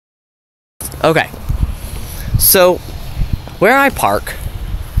Okay. So, where I park,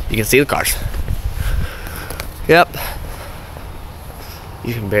 you can see the cars. Yep.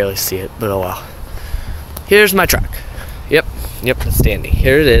 You can barely see it, but oh well. Here's my truck. Yep, it's standing.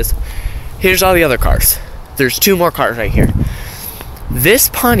 Here it is. Here's all the other cars. There's 2 more cars right here. This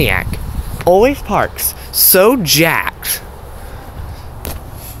Pontiac always parks so jacked.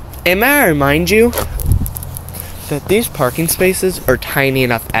 And may I remind you that these parking spaces are tiny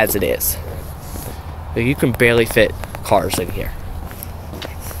enough as it is. You can barely fit cars in here.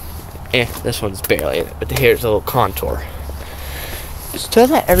 This one's barely in it, but here's a little contour. So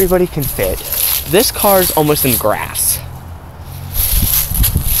that everybody can fit, this car's almost in grass.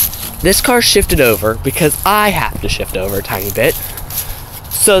 This car shifted over because I have to shift over a tiny bit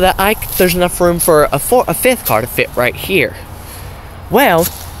so that there's enough room for a 5th car to fit right here. Well,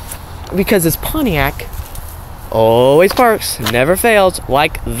 because this Pontiac always parks, never fails,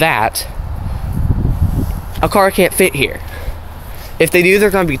 like that, a car can't fit here. If they do, they're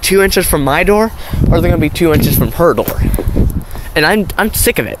going to be 2 inches from my door, or they're going to be 2 inches from her door. And I'm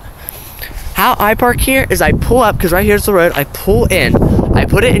sick of it. How I park here is I pull up, because right here's the road, I pull in, I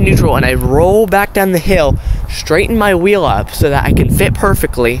put it in neutral, and I roll back down the hill, straighten my wheel up so that I can fit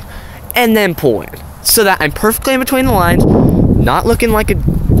perfectly, and then pull in. So that I'm perfectly in between the lines, not looking like a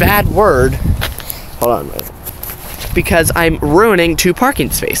bad word. Hold on a minute. Because I'm ruining 2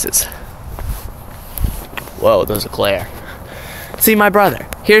 parking spaces. Whoa, there's a glare. See, my brother,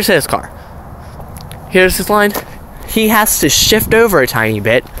 here's his car. Here's his line. He has to shift over a tiny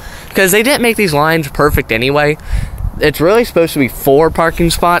bit because they didn't make these lines perfect anyway. It's really supposed to be 4 parking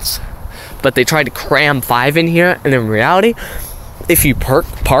spots, but they tried to cram 5 in here, and in reality, if you park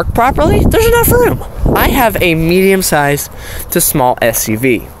properly, there's enough room. I have a medium-sized to small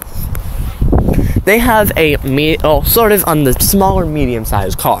SUV. They have a sort of on the smaller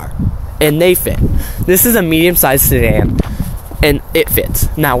medium-sized car, and they fit. This is a medium-sized sedan, and it fits.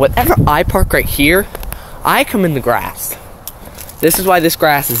 Now, whenever I park right here, I come in the grass. This is why this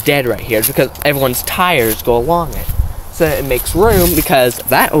grass is dead right here. It's because everyone's tires go along it. So it makes room, because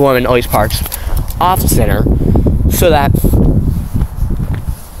that woman always parks off center, so that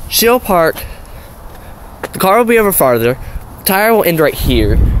she'll park, the car will be over farther, tire will end right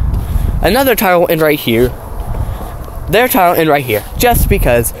here, another tire will end right here, their tire will end right here, just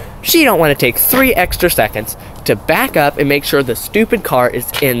because she don't want to take 3 extra seconds to back up and make sure the stupid car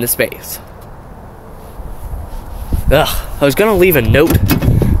is in the space. Ugh, I was gonna leave a note.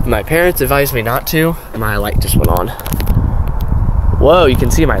 My parents advised me not to. My light just went on. Whoa, you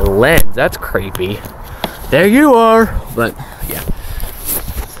can see my lens. That's creepy. There you are. But, yeah.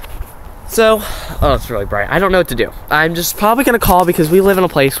 So, oh, it's really bright. I don't know what to do. I'm just probably gonna call, because we live in a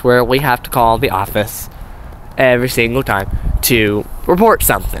place where we have to call the office every single time to report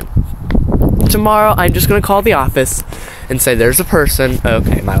something. Tomorrow, I'm just gonna call the office and say there's a person.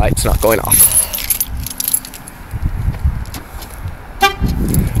 Okay, my light's not going off.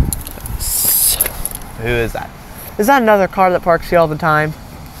 Who is that? Is that another car that parks here all the time?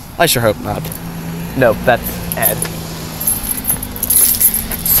 I sure hope not. No, that's Ed.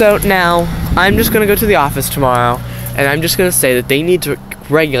 So now, I'm just gonna go to the office tomorrow, and I'm just gonna say that they need to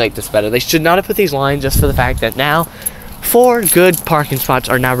regulate this better. They should not have put these lines just for the fact that now 4 good parking spots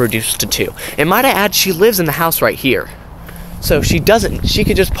are now reduced to 2. And might I add, she lives in the house right here. So she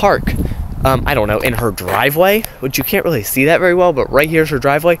could just park, I don't know, in her driveway, which you can't really see that very well, but right here's her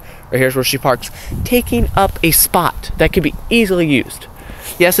driveway, right here's where she parks, taking up a spot that could be easily used.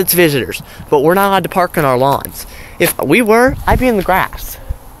 Yes, it's visitors, but we're not allowed to park on our lawns. If we were, I'd be in the grass,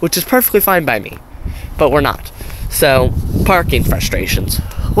 which is perfectly fine by me, but we're not. So, parking frustrations.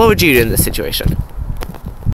 What would you do in this situation?